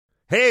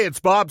Hey, it's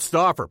Bob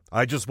Stauffer.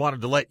 I just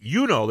wanted to let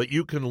you know that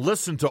you can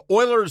listen to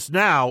Oilers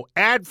Now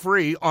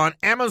ad-free on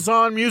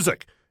Amazon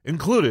Music,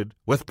 included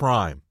with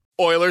Prime.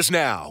 Oilers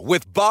Now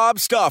with Bob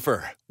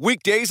Stauffer.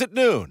 Weekdays at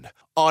noon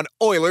on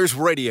Oilers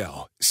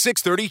Radio,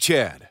 630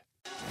 CHED.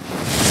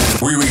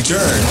 We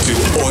return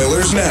to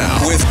Oilers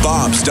Now with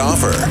Bob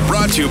Stauffer.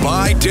 Brought to you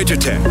by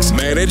Digitex.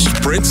 Managed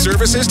print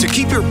services to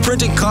keep your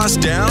printing costs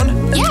down?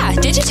 Yeah,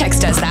 Digitex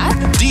does that.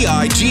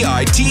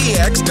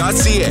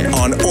 Digitex.ca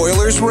on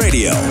Oilers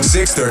Radio,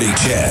 630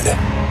 CHED.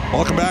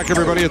 Welcome back,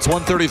 everybody. It's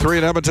 1:33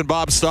 in Edmonton.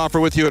 Bob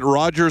Stauffer with you at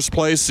Rogers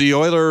Place. The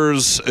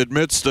Oilers,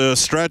 amidst a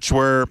stretch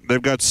where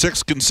they've got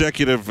 6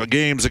 consecutive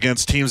games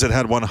against teams that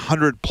had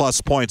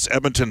 100-plus points.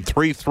 Edmonton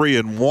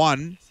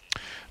 3-3-1.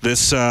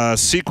 This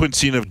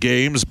sequencing of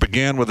games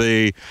began with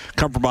a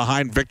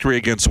come-from-behind victory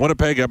against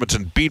Winnipeg.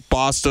 Edmonton beat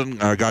Boston,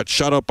 got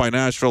shut out by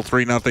Nashville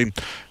 3-0.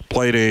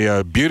 Played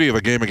a beauty of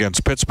a game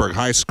against Pittsburgh,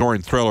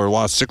 high-scoring thriller,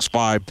 lost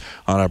 6-5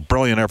 on a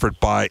brilliant effort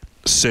by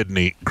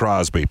Sidney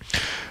Crosby.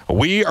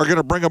 We are going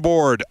to bring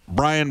aboard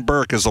Brian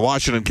Burke as the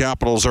Washington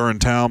Capitals are in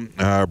town.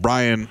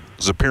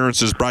 Brian's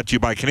appearance is brought to you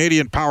by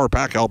Canadian Power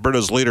Pack,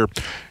 Alberta's leader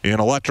in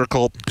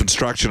electrical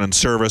construction and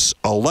service,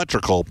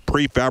 electrical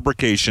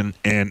prefabrication,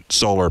 and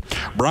solar.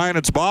 Brian,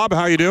 it's Bob.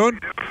 How you doing?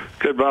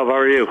 Good, Bob. How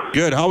are you?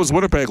 Good. How was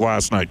Winnipeg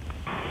last night?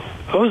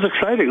 It was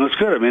exciting. It was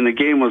good. I mean, the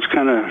game was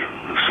kind of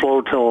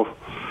slow till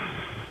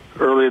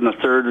early in the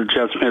third. The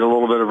Jets made a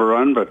little bit of a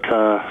run, but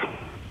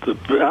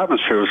the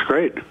atmosphere was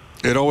great.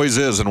 It always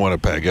is in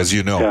Winnipeg, as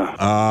you know.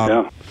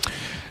 Yeah.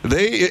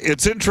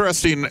 It's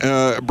interesting,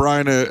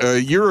 Brian. A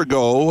year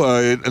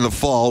ago in the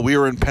fall, we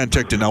were in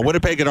Penticton. Now,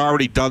 Winnipeg had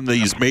already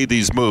made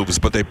these moves,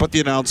 but they put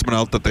the announcement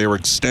out that they were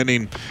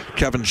extending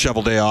Kevin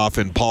Cheveldayoff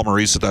in Paul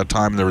Maurice at that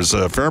time. There was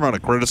a fair amount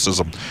of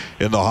criticism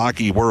in the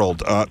hockey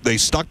world. They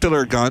stuck to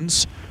their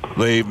guns.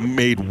 They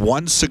made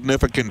one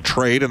significant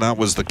trade, and that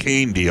was the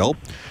Kane deal.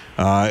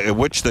 In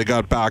which they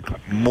got back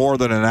more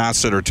than an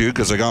asset or two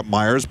because they got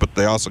Myers, but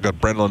they also got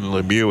Brendan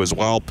Lemieux as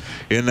well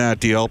in that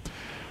deal.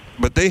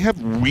 But they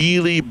have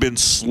really been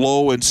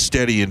slow and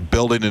steady in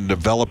building and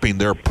developing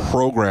their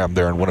program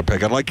there in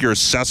Winnipeg. I'd like your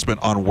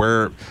assessment on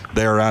where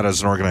they're at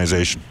as an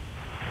organization.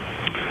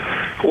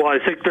 Well, I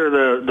think they're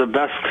the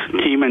best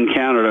team in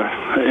Canada,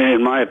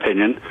 in my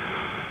opinion.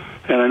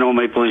 And I know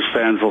Maple Leafs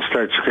fans will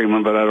start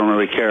screaming, but I don't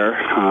really care.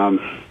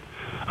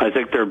 I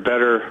think they're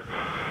better.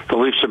 The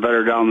Leafs are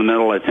better down the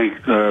middle. I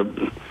think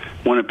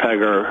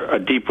Winnipeg are a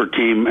deeper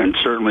team and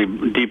certainly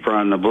deeper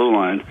on the blue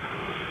line.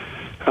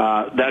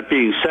 That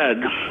being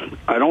said,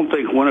 I don't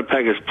think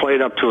Winnipeg has played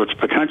up to its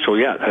potential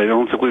yet. I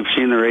don't think we've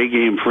seen their A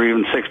game for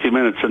even 60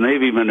 minutes, and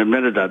they've even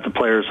admitted that, the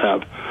players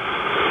have.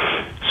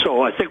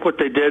 So I think what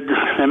they did,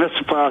 they missed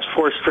the playoffs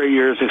 4 straight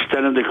years,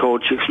 extended the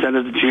coach,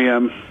 extended the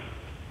GM.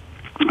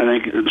 I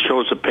think it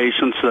shows the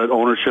patience that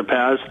ownership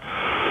has.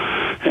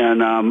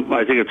 And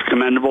I think it's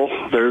commendable.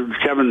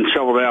 Kevin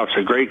Cheveldayoff's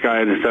a great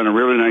guy and has done a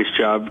really nice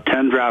job.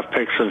 10 draft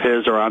picks of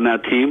his are on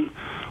that team,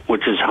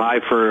 which is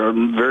high for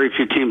very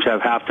few teams have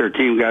half their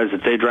team guys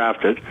that they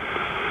drafted.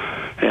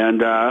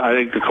 And I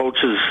think the coach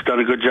has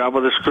done a good job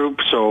with this group,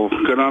 so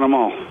good on them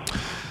all.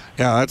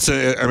 Yeah,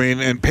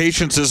 and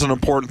patience is an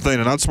important thing,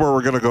 and that's where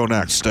we're going to go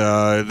next.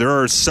 There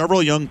are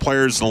several young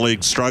players in the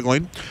league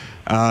struggling.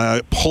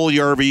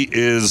 Puljujarvi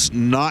is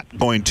not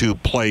going to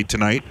play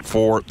tonight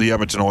for the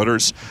Edmonton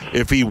Oilers.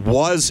 If he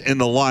was in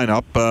the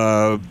lineup,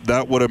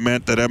 that would have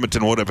meant that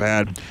Edmonton would have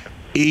had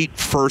 8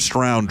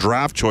 first-round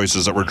draft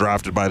choices that were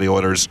drafted by the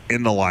Oilers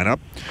in the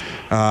lineup.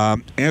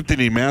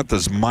 Anthony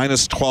Mantha's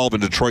minus 12 in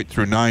Detroit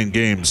through 9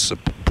 games.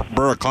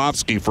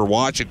 Burakovsky for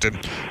Washington,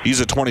 he's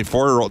a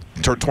 24-year-old,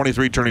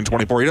 23 turning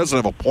 24. He doesn't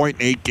have a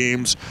point in 8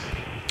 games.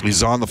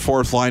 He's on the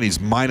 4th line. He's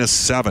minus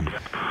 7.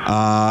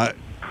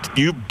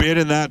 You've been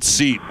in that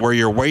seat where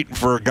you're waiting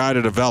for a guy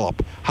to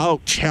develop. How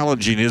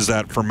challenging is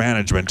that for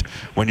management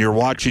when you're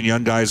watching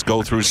young guys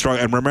go through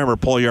struggle? And remember,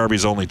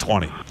 Puljujarvi's only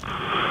 20.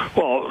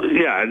 Well,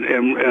 yeah,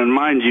 and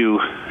mind you,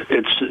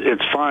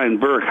 it's fine.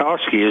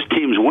 Burakovsky, his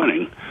team's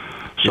winning,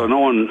 so no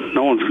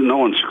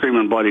one's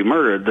screaming bloody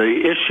murder.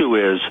 The issue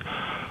is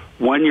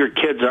when your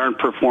kids aren't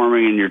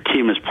performing and your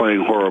team is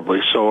playing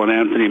horribly. So an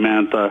Anthony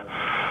Mantha,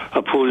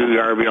 a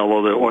Puljujarvi,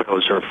 although the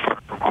Oilers are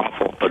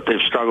awful, but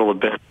they've struggled a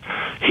bit.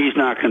 He's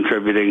not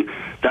contributing.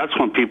 That's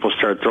when people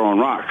start throwing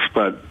rocks.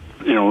 But,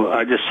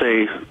 I just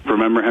say,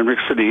 remember Henrik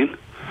Sedin?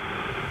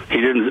 He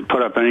didn't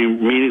put up any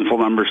meaningful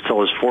numbers till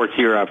his 4th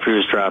year after he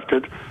was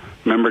drafted.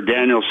 Remember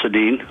Daniel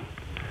Sedin?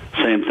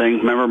 Same thing.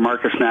 Remember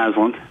Marcus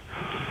Naslund?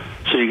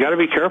 So you got to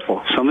be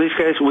careful. Some of these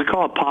guys, we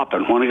call it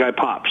popping. When a guy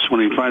pops, when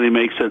he finally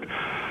makes it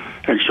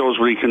and shows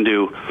what he can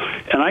do.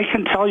 And I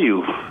can tell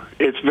you,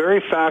 it's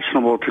very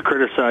fashionable to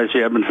criticize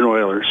the Edmonton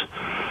Oilers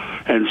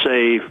and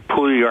say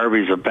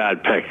Puljujarvi's a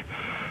bad pick.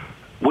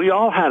 We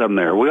all had him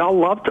there. We all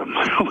loved him.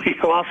 We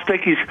all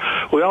think he's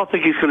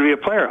going to be a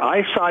player.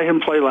 I saw him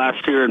play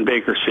last year in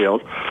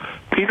Bakersfield.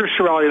 Peter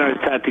Chiarelli and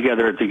I sat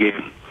together at the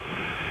game,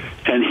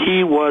 and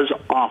he was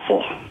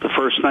awful the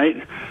first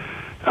night.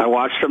 I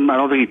watched him. I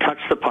don't think he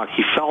touched the puck.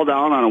 He fell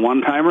down on a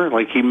one-timer.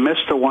 Like, he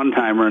missed a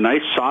one-timer, a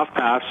nice soft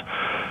pass,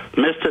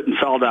 missed it and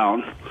fell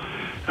down.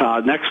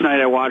 Next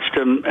night I watched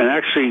him, and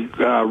actually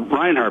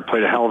Reinhart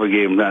played a hell of a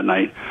game that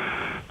night.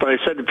 But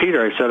I said to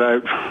Peter, I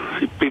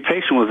said, be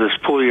patient with this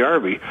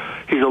Puljujarvi.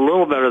 He's a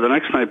little better the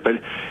next night,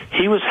 but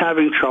he was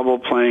having trouble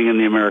playing in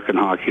the American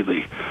Hockey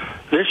League.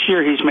 This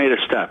year he's made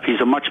a step. He's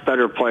a much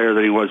better player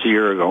than he was a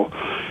year ago.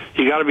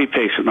 You got to be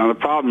patient. Now the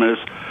problem is,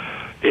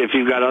 if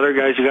you've got other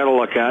guys you got to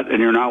look at and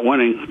you're not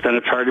winning, then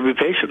it's hard to be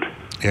patient.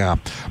 Yeah.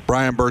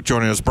 Brian Burke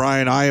joining us.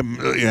 Brian, I am,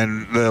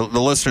 and the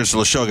listeners of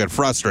the show get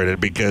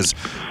frustrated because,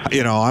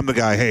 I'm the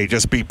guy, hey,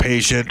 just be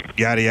patient,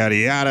 yada, yada,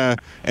 yada.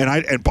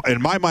 And in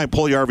my mind,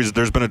 Puljujarvi,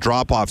 there's been a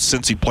drop-off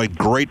since he played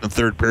great in the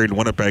third period in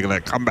Winnipeg and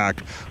that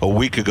comeback a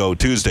week ago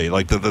Tuesday.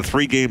 Like the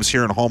 3 games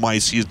here in home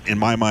ice, in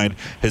my mind,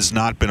 has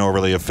not been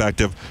overly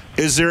effective.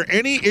 Is there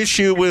any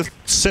issue with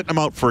sitting him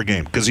out for a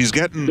game? Because he's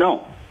getting...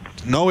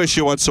 No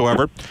issue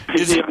whatsoever.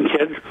 He's a young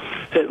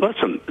kid.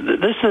 Listen,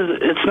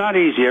 it's not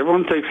easy.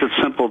 Everyone thinks it's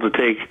simple to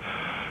take.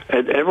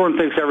 Everyone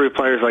thinks every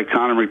player is like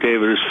Connor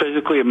McDavid, who's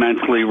physically and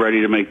mentally ready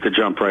to make the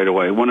jump right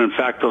away, when in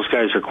fact those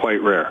guys are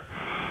quite rare.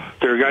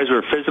 There are guys who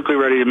are physically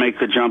ready to make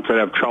the jump that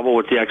have trouble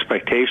with the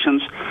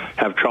expectations,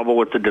 have trouble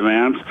with the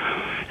demands.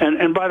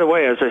 And by the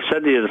way, as I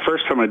said to you the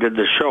first time I did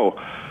this show,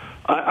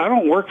 I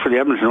don't work for the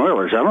Edmonton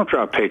Oilers. I don't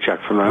draw a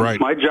paycheck from them. Right.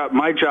 My job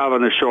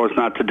on this show is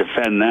not to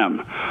defend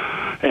them.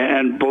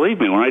 And believe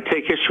me, when I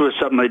take issue with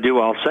something they do,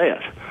 I'll say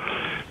it.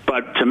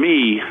 But to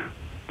me,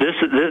 this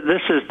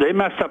is they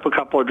messed up a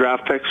couple of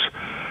draft picks.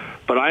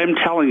 But I am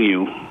telling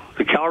you,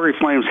 the Calgary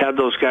Flames had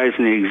those guys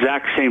in the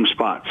exact same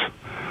spots,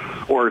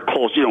 or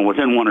close,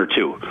 within 1 or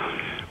 2.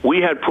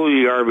 We had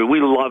Puljujarvi.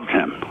 We loved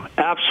him,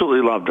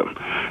 absolutely loved him.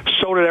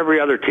 So did every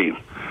other team.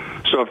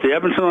 So if the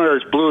Edmonton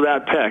Oilers blew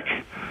that pick,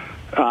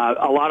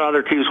 a lot of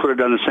other teams would have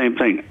done the same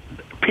thing.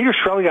 Peter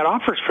Chiarelli got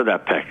offers for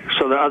that pick,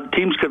 so the other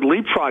teams could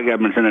leapfrog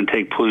Edmonton and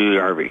take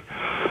Puljujarvi.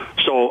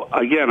 So,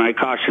 again, I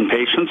caution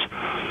patience.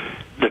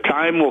 The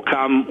time will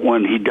come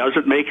when he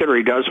doesn't make it or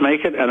he does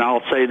make it, and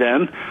I'll say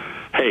then,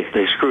 hey,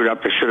 they screwed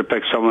up. They should have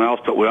picked someone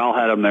else, but we all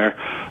had him there.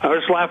 I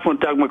was laughing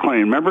with Doug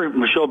McLean. Remember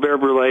Gilbert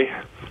Brule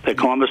that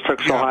Columbus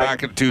took so high?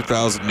 Back in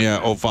 2000,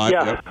 05.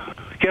 Yeah. Yep.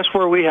 Guess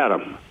where we had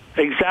him?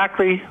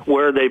 Exactly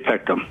where they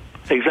picked him.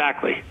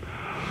 Exactly.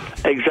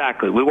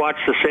 We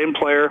watched the same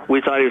player.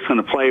 We thought he was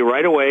going to play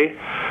right away.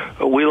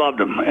 We loved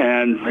him,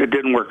 and it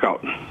didn't work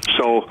out.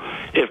 So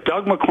if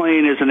Doug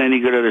McLean isn't any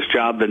good at his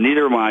job, then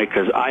neither am I,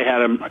 because I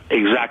had him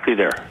exactly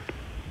there.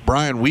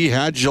 Brian, we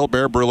had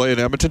Gilbert Brule in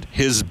Edmonton.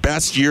 His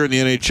best year in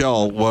the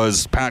NHL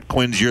was Pat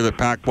Quinn's year that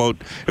Pat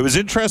quote. It was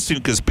interesting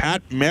because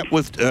Pat met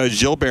with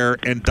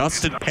Gilbert and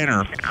Dustin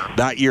Penner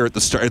that year at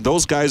the start, and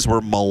those guys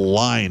were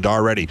maligned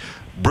already.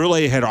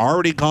 Brule had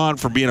already gone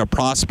from being a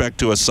prospect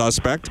to a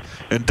suspect,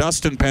 and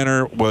Dustin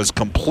Penner was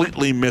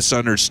completely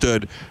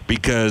misunderstood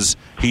because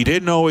he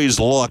didn't always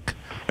look,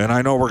 and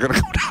I know we're going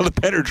to go down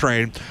the Penner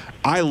train.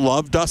 I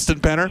love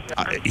Dustin Penner.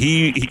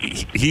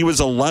 He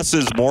was a less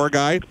is more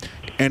guy,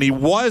 and he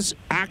was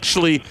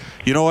actually,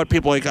 you know what,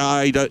 people are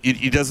like,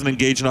 he doesn't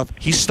engage enough.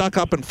 He stuck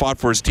up and fought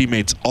for his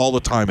teammates all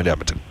the time in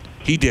Edmonton.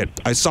 He did.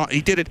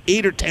 He did it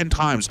 8 or 10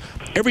 times.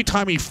 Every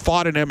time he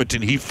fought in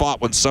Edmonton, he fought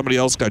when somebody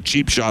else got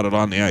cheap-shotted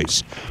on the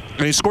ice.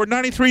 And he scored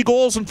 93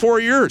 goals in 4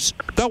 years.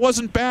 That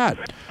wasn't bad.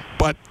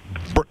 But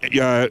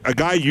a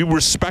guy you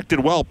respected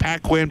well,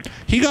 Pat Quinn,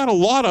 he got a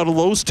lot out of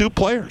those 2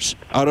 players,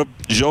 out of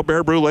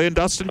Gilbert Brule and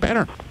Dustin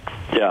Penner.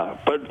 Yeah,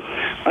 but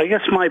I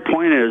guess my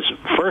point is,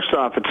 first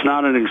off, it's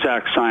not an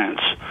exact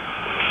science.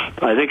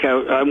 I think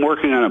I'm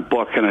working on a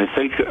book, and I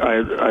think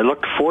I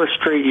looked 4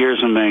 straight years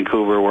in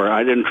Vancouver where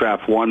I didn't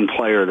draft one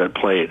player that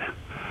played.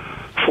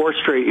 4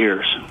 straight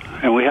years.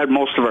 And we had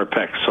most of our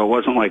picks, so it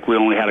wasn't like we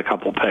only had a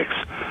couple picks.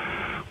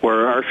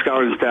 Where our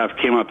scouting staff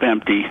came up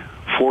empty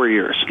 4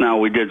 years. Now,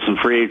 we did some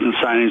free agent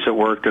signings that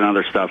worked and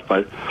other stuff,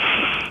 but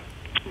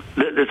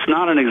it's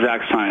not an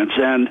exact science.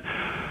 And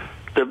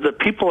the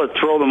people that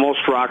throw the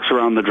most rocks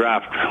around the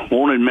draft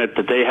won't admit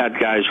that they had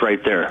guys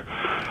right there.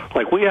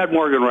 Like, we had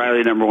Morgan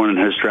Rielly number 1 in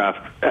his draft.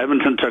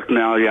 Edmonton took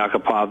Nail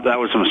Yakupov. That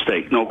was a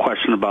mistake, no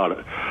question about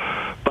it.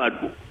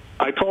 But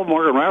I told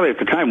Morgan Rielly at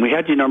the time, we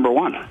had you number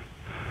 1.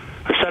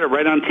 I said it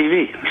right on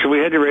TV. So we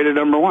had you rated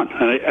number 1.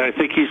 And I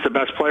think he's the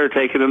best player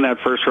taken in that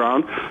first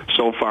round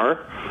so far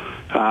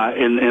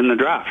in the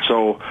draft.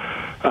 So,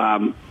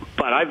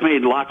 but I've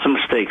made lots of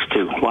mistakes,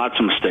 too. Lots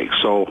of mistakes.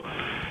 So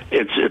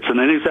it's an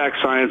inexact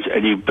science,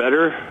 and you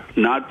better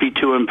not be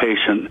too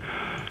impatient,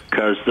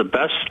 because the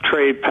best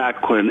trade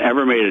Pat Quinn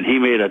ever made, and he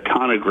made a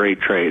ton of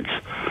great trades,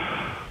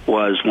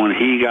 was when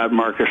he got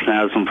Marcus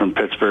Naslund from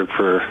Pittsburgh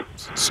for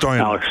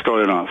Alex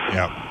Stoyanov.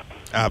 Yeah,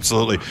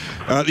 absolutely.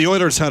 The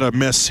Oilers had a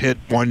miss hit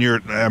one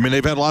year. I mean,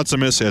 they've had lots of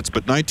miss hits,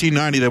 but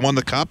 1990 they won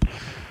the Cup.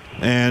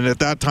 And at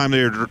that time,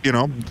 they were,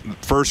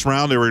 first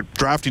round, they were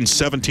drafting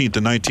 17th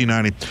in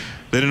 1990.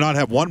 They did not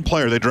have one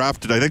player. They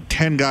drafted, I think,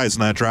 10 guys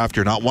in that draft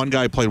year. Not one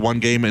guy played one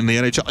game in the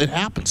NHL. It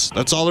happens.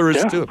 That's all there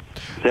is to it.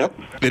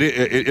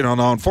 Yep.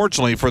 Now,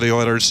 unfortunately for the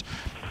Oilers,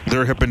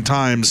 there have been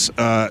times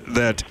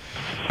that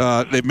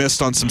they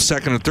missed on some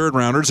second and third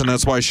rounders, and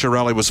that's why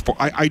Chiarelli was.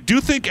 I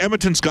do think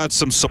Edmonton's got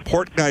some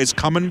support guys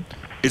coming.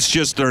 It's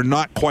just they're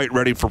not quite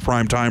ready for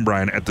prime time,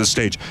 Brian, at this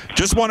stage.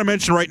 Just want to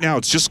mention right now,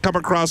 it's just come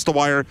across the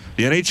wire.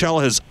 The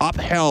NHL has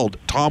upheld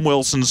Tom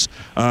Wilson's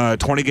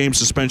 20-game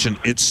suspension.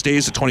 It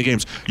stays at 20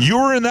 games. You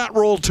were in that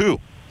role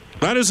too.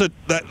 That's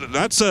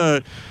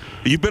a.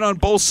 You've been on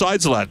both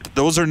sides of that.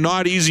 Those are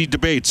not easy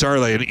debates, are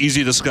they? And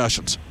easy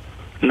discussions.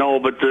 No,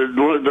 but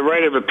the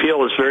right of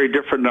appeal is very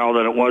different now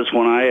than it was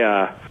when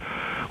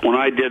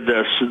I did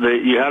this.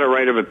 You had a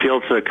right of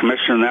appeal to the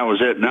commissioner, and that was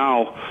it.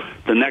 Now,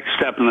 the next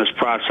step in this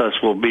process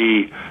will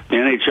be the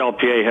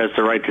NHLPA has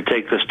the right to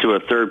take this to a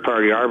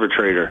third-party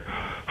arbitrator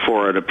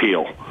for an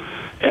appeal.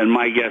 And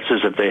my guess is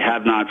if they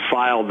have not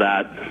filed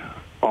that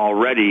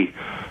already,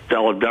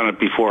 they'll have done it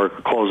before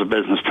close of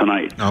business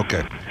tonight.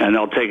 Okay. And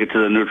they'll take it to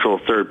the neutral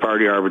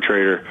third-party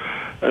arbitrator.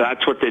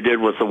 That's what they did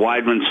with the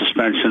Weidman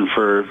suspension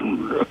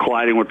for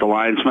colliding with the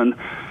linesman,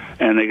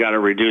 and they got it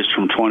reduced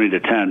from 20 to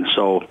 10.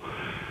 So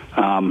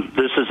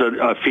this is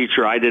a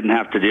feature I didn't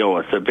have to deal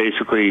with. That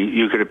basically,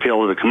 you could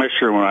appeal to the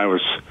commissioner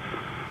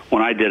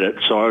when I did it.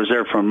 So I was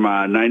there from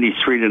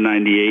 93 to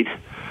 98.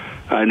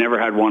 I never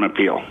had one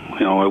appeal.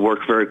 I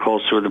worked very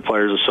closely with the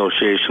Players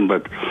Association,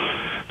 but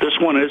this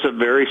one is a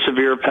very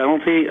severe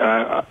penalty.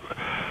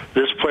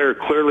 This player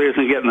clearly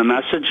isn't getting the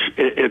message.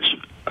 It's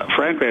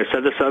frankly, I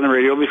said this on the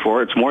radio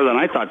before, it's more than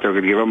I thought they were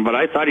going to give him, but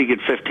I thought he'd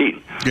get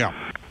 15. Yeah.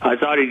 I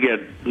thought he'd get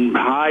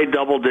high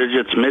double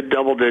digits, mid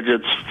double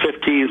digits,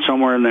 15,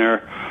 somewhere in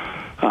there.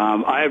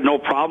 I have no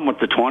problem with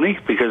the 20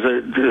 because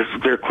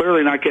they're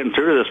clearly not getting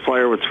through to this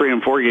player with 3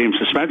 and 4 game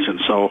suspension.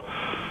 So,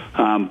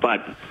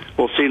 but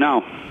we'll see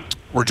now.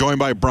 We're joined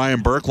by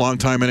Brian Burke,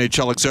 longtime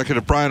NHL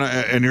executive. Brian,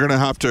 and you're going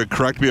to have to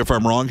correct me if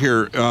I'm wrong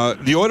here.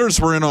 The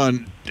Oilers were in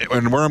on,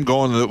 and where I'm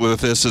going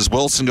with this is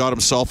Wilson got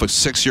himself a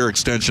 6-year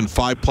extension,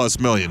 $5+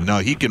 million. Now,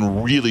 he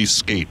can really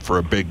skate for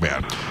a big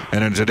man.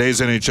 And in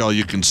today's NHL,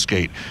 you can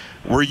skate.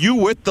 Were you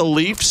with the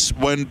Leafs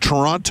when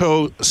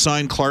Toronto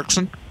signed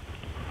Clarkson?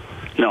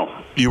 No.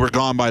 You were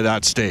gone by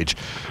that stage.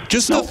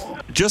 Just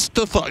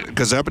the thought,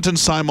 because Edmonton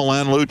signed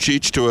Milan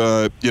Lucic to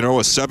a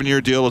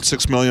 7-year deal at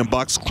 $6 million.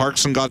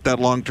 Clarkson got that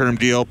long-term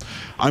deal.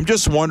 I'm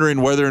just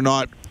wondering whether or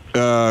not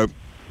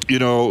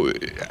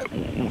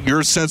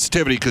your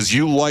sensitivity, because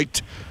you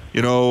liked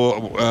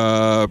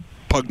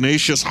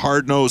pugnacious,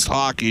 hard-nosed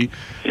hockey.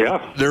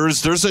 Yeah.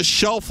 There's a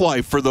shelf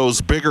life for those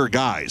bigger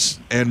guys,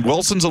 and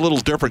Wilson's a little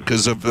different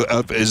because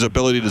of his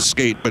ability to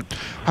skate. But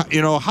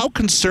how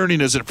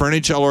concerning is it for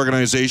NHL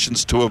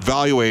organizations to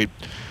evaluate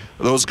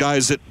those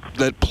guys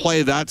that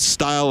play that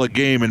style of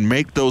game and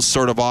make those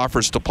sort of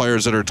offers to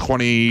players that are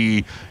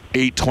 28,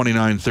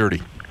 29,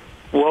 30?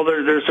 Well,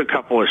 there's a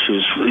couple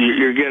issues.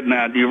 You're getting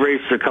at. You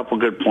raised a couple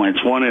good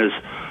points. One is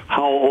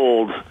how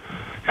old,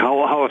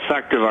 how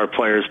effective are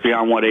players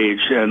beyond what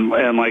age, and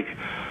like.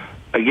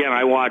 Again,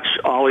 I watch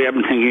all the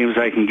Edmonton games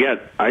I can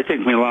get. I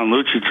think Milan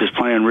Lucic is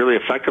playing really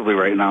effectively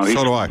right now.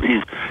 So do I.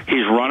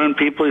 He's running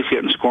people. He's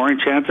getting scoring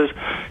chances.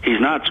 He's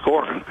not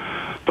scoring,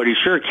 but he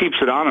sure keeps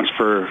it honest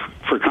for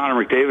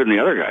Connor McDavid and the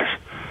other guys.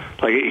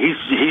 Like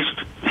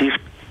he's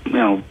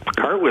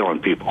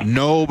cartwheeling people.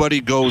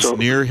 Nobody goes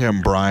near him,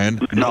 Brian.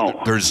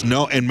 No. There's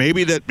no, and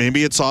maybe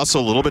it's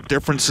also a little bit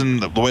different in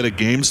the way the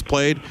game's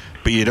played,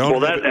 but you don't. Well,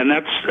 that's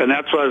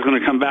what I was going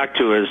to come back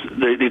to. Is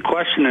the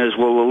question is,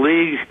 will the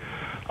league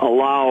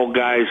allow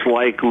guys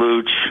like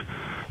Luch,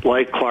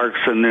 like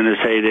Clarkson in his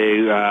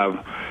heyday?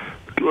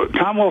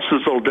 Tom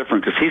Wilson's a little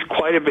different because he's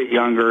quite a bit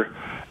younger,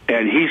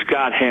 and he's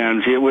got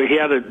hands. He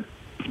had a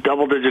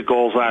double-digit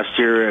goals last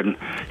year, and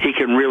he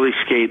can really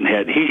skate and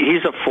hit.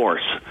 He's a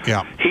force.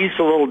 Yeah. He's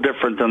a little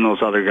different than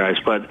those other guys,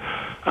 but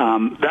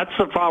that's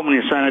the problem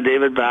when you sign a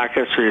David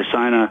Backes or you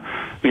sign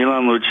a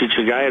Milan Lucic,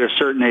 a guy at a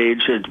certain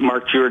age.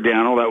 Mark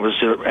Giordano, that was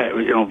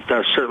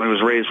that certainly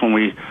was raised when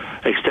we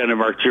extended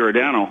Mark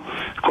Giordano.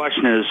 The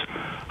question is,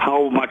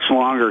 how much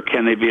longer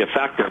can they be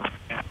effective?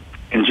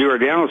 In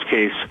Giordano's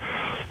case,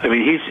 I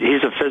mean,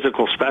 he's a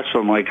physical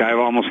specimen like I've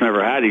almost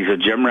never had. He's a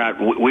gym rat.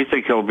 We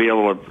think he'll be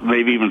able to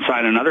maybe even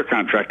sign another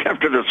contract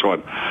after this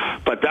one.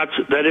 But that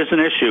is an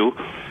issue.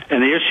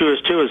 And the issue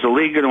is, too, is the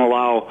league going to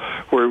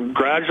allow, we're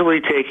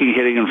gradually taking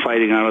hitting and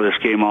fighting out of this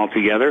game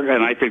altogether,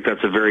 and I think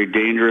that's a very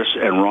dangerous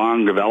and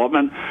wrong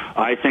development.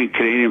 I think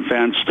Canadian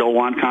fans still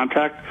want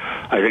contact.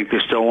 I think they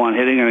still want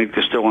hitting. I think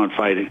they still want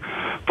fighting.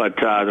 But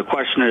the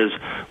question is,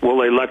 will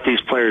they let these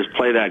players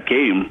play that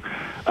game?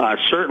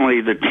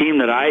 Certainly the team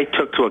that I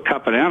took to a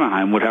cup in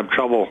Anaheim would have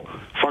trouble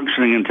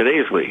functioning in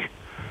today's league.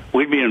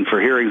 We'd be in for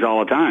hearings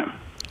all the time.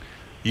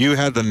 You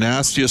had the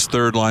nastiest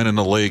third line in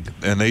the league,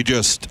 and they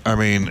just,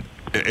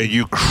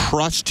 you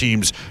crushed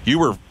teams. You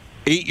were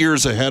 8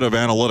 years ahead of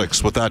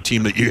analytics with that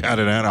team that you had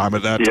in Anaheim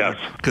at that time.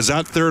 Because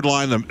that third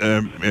line,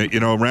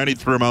 Randy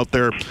threw them out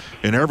there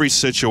in every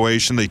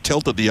situation. They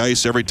tilted the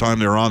ice every time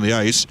they were on the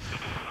ice.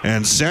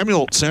 And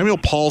Samuel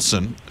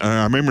Paulson,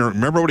 I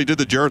remember what he did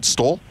to Jared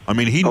Stoll? I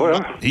mean,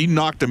 he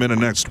knocked him in the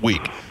next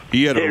week.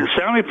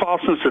 Sammy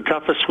Paulson's the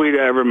toughest Swede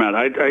I ever met.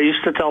 I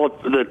used to tell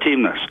the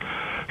team this.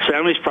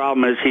 Sammy's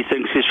problem is he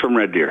thinks he's from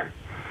Red Deer.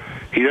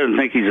 He doesn't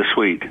think he's a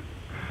Swede.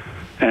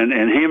 And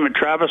him and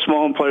Travis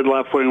Mullen played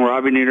left wing,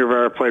 Robbie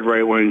Niedervara played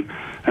right wing,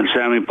 and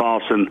Sammy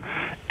Paulson.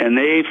 And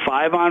they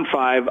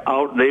 5-on-5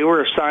 out. They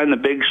were assigned the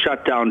big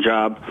shutdown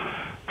job.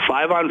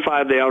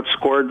 5-on-5, they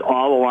outscored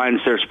all the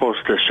lines they're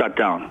supposed to shut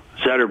down.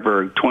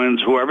 Zetterberg,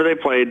 Twins, whoever they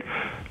played,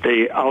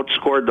 they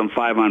outscored them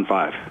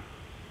 5-on-5.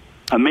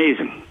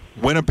 Amazing.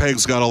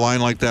 Winnipeg's got a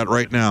line like that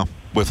right now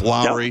with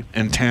Lowry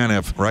and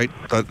Tanev, right?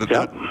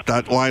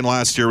 That line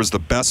last year was the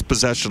best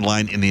possession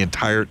line in the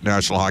entire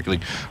National Hockey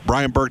League.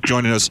 Brian Burke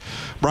joining us.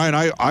 Brian,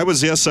 I was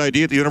the SID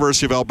at the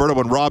University of Alberta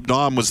when Rob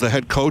Daum was the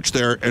head coach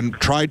there and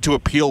tried to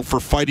appeal for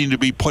fighting to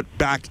be put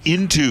back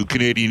into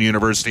Canadian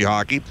university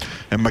hockey.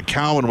 And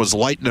McCowan was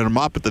lighting him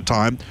up at the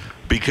time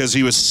because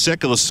he was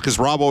sick of this, because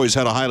Rob always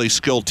had a highly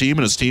skilled team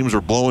and his teams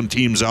were blowing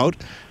teams out.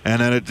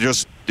 And then it'd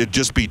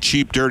just be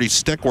cheap, dirty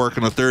stick work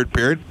in the third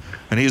period.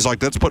 And he's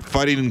like, let's put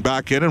fighting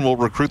back in and we'll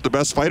recruit the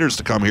best fighters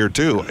to come here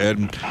too.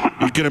 And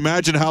you can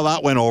imagine how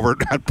that went over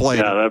that play.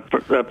 Yeah,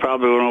 that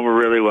probably went over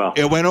really well.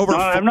 It went over. No,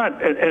 I'm not.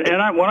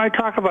 When I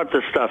talk about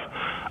this stuff,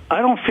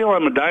 I don't feel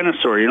I'm a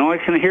dinosaur. You know, I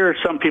can hear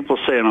some people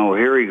saying, oh,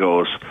 here he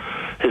goes.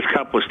 His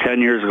cup was 10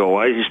 years ago.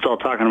 Why is he still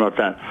talking about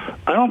that?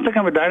 I don't think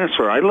I'm a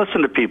dinosaur. I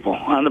listen to people.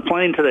 On the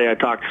plane today, I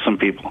talked to some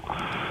people,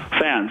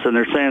 fans, and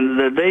they're saying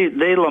that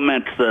they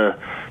lament the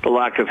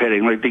lack of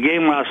hitting. Like the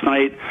game last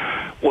night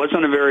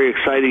wasn't a very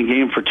exciting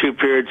game for 2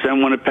 periods.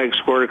 Then Winnipeg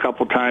scored a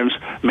couple times,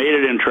 made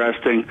it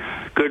interesting.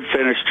 Good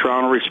finish.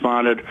 Toronto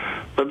responded,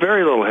 but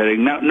very little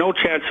hitting. No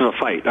chance of a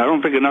fight. I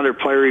don't think another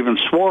player even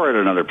swore at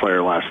another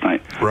player last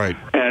night. Right.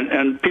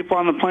 And people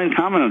on the plane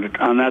commented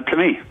on that to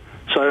me.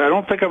 So I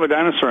don't think I'm a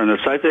dinosaur in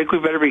this. I think we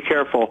better be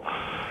careful.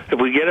 If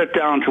we get it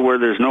down to where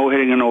there's no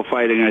hitting and no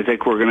fighting, I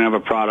think we're going to have a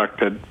product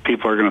that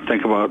people are going to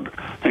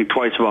think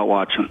twice about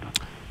watching.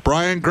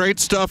 Brian, great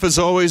stuff as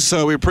always.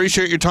 We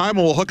appreciate your time,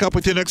 and we'll hook up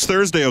with you next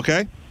Thursday,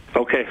 okay?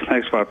 Okay,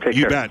 thanks, Bob. Take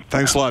care. You bet.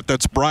 Thanks a lot.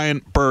 That's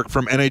Brian Burke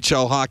from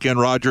NHL Hockey on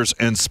Rogers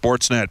and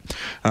Sportsnet.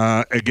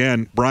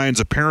 Again,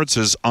 Brian's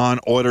appearances on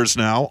Oilers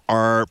Now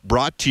are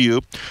brought to you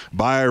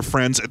by our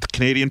friends at the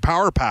Canadian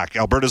Power Pack,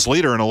 Alberta's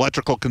leader in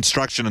electrical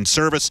construction and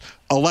service,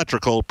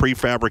 electrical,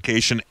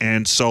 prefabrication,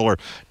 and solar.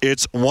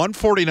 It's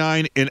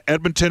 1:49 in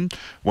Edmonton.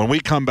 When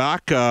we come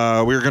back,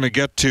 we're going to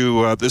get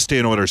to this day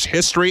in Oilers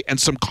history and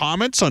some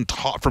comments from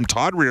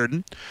Todd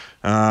Reirden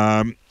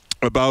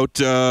about,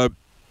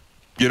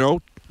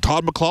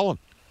 Todd McLellan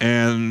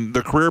and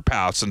the career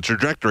paths and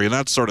trajectory and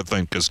that sort of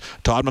thing, because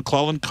Todd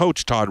McLellan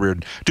coached Todd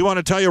Reirden. Do you want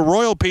to tell you,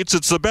 Royal Pizza,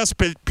 it's the best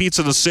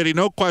pizza in the city,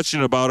 no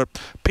question about it.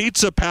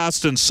 Pizza,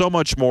 pasta, and so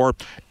much more.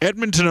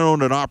 Edmonton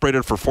owned and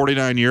operated for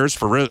 49 years.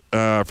 For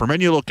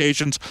menu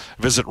locations,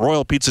 visit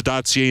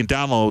royalpizza.ca and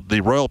download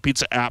the Royal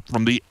Pizza app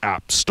from the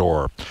App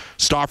Store.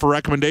 Stauffer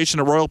recommendation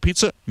of Royal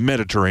Pizza,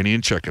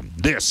 Mediterranean chicken.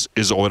 This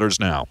is Oilers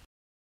Now.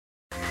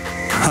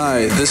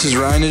 Hi, this is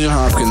Ryan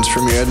Nugent-Hopkins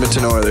from your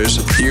Edmonton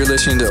Oilers. You're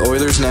listening to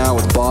Oilers Now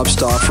with Bob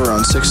Stauffer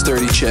on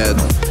 630 CHED.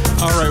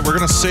 All right, we're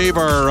going to save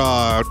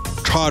our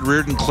Todd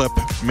Reirden clip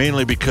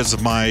mainly because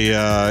of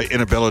my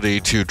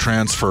inability to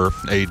transfer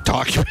a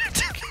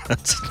document.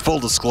 That's full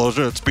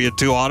disclosure. It's being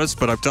too honest,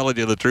 but I'm telling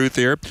you the truth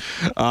here.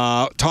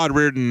 Todd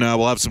Reirden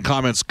will have some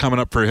comments coming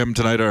up for him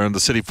tonight on the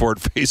City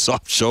Ford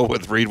Face-Off Show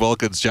with Reed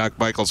Wilkins, Jack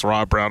Michaels,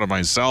 Rob Brown, and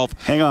myself.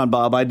 Hang on,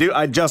 Bob.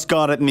 I just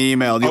got it in the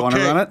email. Do you want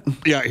to run it?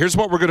 Yeah, here's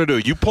what we're going to do.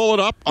 You pull it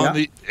up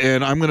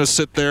and I'm going to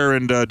sit there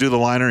and do the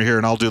liner here,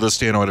 and I'll do this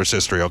day in Oilers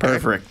history, okay?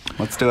 Perfect.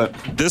 Let's do it.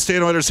 This day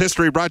in Oilers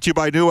history brought to you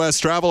by New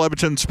West Travel,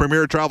 Edmonton's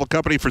premier travel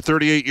company for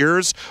 38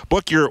 years.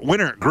 Book your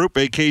winter group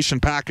vacation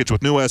package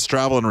with New West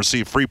Travel and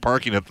receive free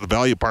parking at the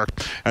Value Park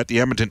at the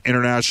Edmonton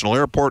International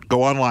Airport.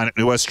 Go online at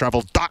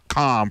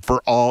newwesttravel.com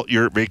for all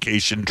your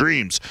vacation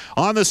dreams.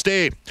 On this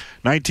day,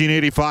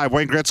 1985,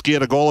 Wayne Gretzky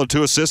had a goal and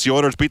 2 assists. The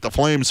Oilers beat the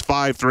Flames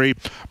 5-3,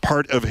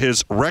 part of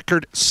his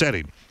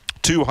record-setting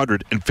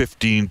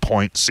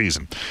 215-point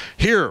season.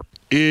 Here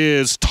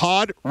is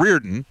Todd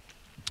Reirden.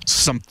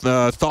 Some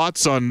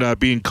thoughts on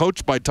being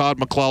coached by Todd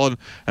McLellan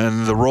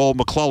and the role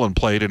McLellan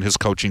played in his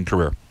coaching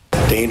career.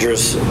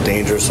 Dangerous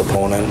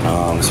opponent,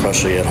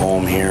 especially at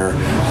home here,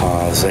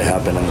 as they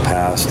have been in the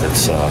past.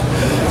 It's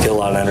get a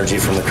lot of energy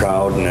from the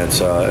crowd, and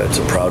it's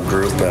a proud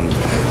group. And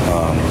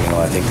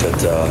I think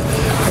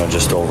that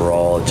just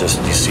overall, you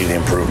see the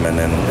improvement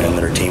in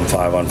their team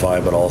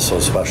 5-on-5, but also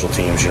special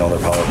teams. Their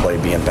power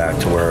play being back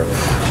to where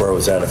it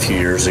was at a few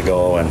years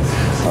ago, and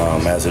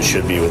as it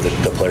should be with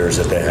the players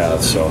that they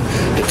have. So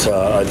it's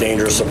a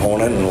dangerous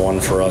opponent, and one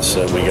for us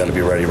that we got to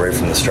be ready right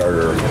from the start,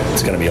 or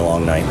it's going to be a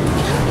long night.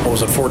 What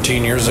was it,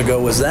 14 years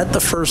ago? Was that the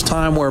first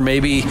time where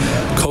maybe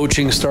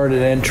coaching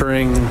started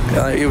entering?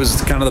 It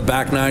was kind of the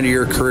back nine of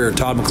your career,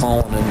 Todd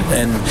McLellan,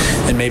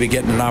 and maybe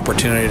getting an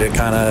opportunity to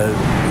kind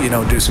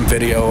of do some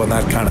video and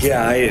that kind of thing.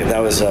 Yeah, that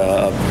was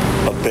a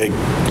big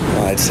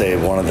I'd say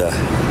one of the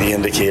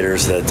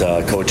indicators that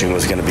coaching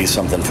was going to be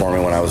something for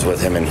me when I was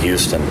with him in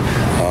Houston.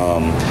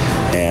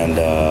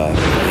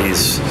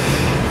 He's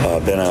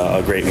been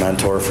a great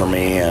mentor for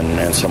me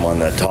and someone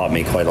that taught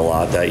me quite a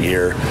lot that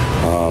year.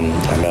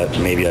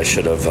 Maybe I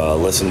should have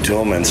listened to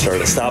him and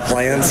stopped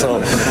playing. So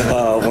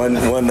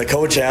when the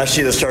coach asks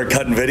you to start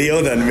cutting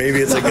video, then maybe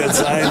it's a good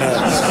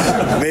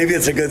sign. Maybe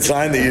it's a good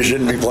sign that you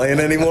shouldn't be playing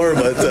anymore.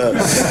 But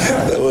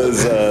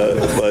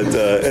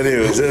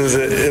anyways,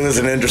 it was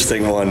an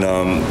interesting one.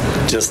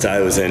 I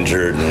was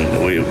injured,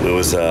 and it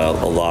was a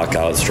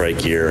lockout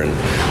strike year, and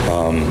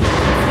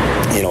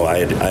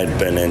I'd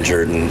been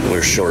injured, and we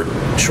were short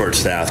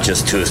staffed,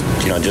 just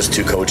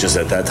two coaches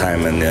at that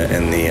time in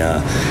the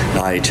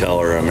IHL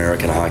or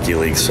American Hockey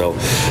League. So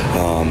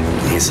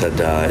he said,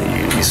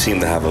 you seem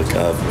to have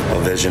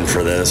a vision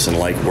for this and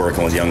like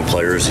working with young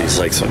players. He's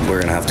like, so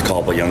we're going to have to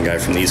call up a young guy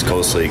from the East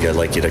Coast League. I'd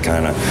like you to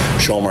kind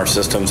of show him our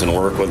systems and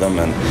work with them.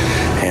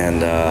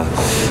 And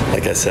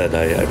like I said,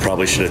 I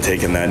probably should have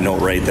taken that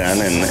note right then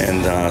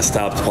and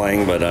stopped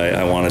playing, but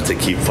I wanted to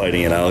keep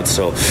fighting it out.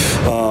 So,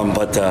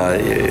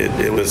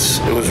 it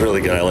was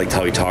really good. I liked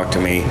how he talked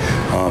to me.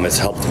 It's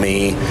helped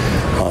me,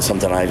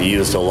 something I've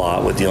used a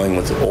lot with dealing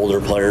with older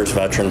players,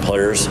 veteran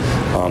players,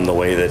 the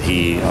way that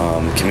he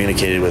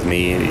communicated with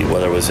me,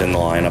 whether it was in the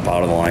lineup,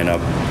 out of the lineup,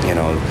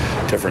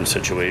 different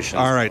situations.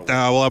 All right,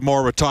 we'll have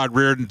more with Todd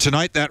Reardon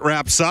tonight. That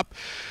wraps up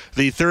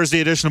the Thursday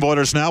edition of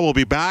Oilers Now. We'll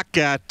be back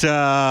at, it's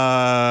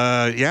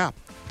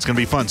going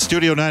to be fun.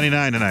 Studio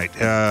 99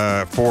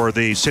 tonight for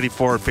the City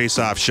Ford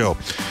Face-Off show.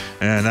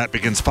 And that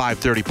begins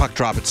 5:30. Puck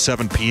drop at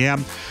 7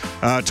 p.m.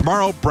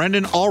 Tomorrow,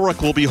 Brendan Ulrich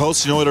will be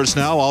hosting Oilers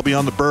Now. I'll be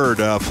on the Bird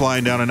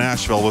flying down to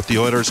Nashville with the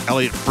Oilers.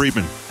 Elliot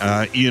Friedman,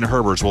 Ian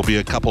Herbers will be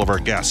a couple of our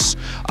guests.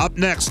 Up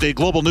next, a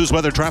global news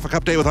weather traffic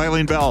update with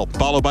Eileen Bell,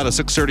 followed by the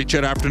 6:30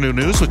 CHED Afternoon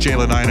News with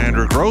Jaylen Nye and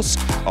Andrew Gross.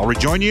 I'll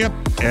rejoin you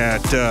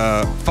at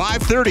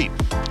 5:30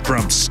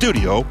 from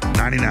Studio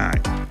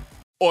 99.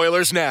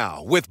 Oilers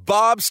Now with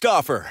Bob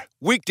Stauffer.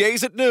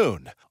 Weekdays at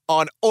noon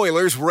on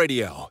Oilers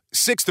Radio,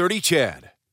 630 CHED.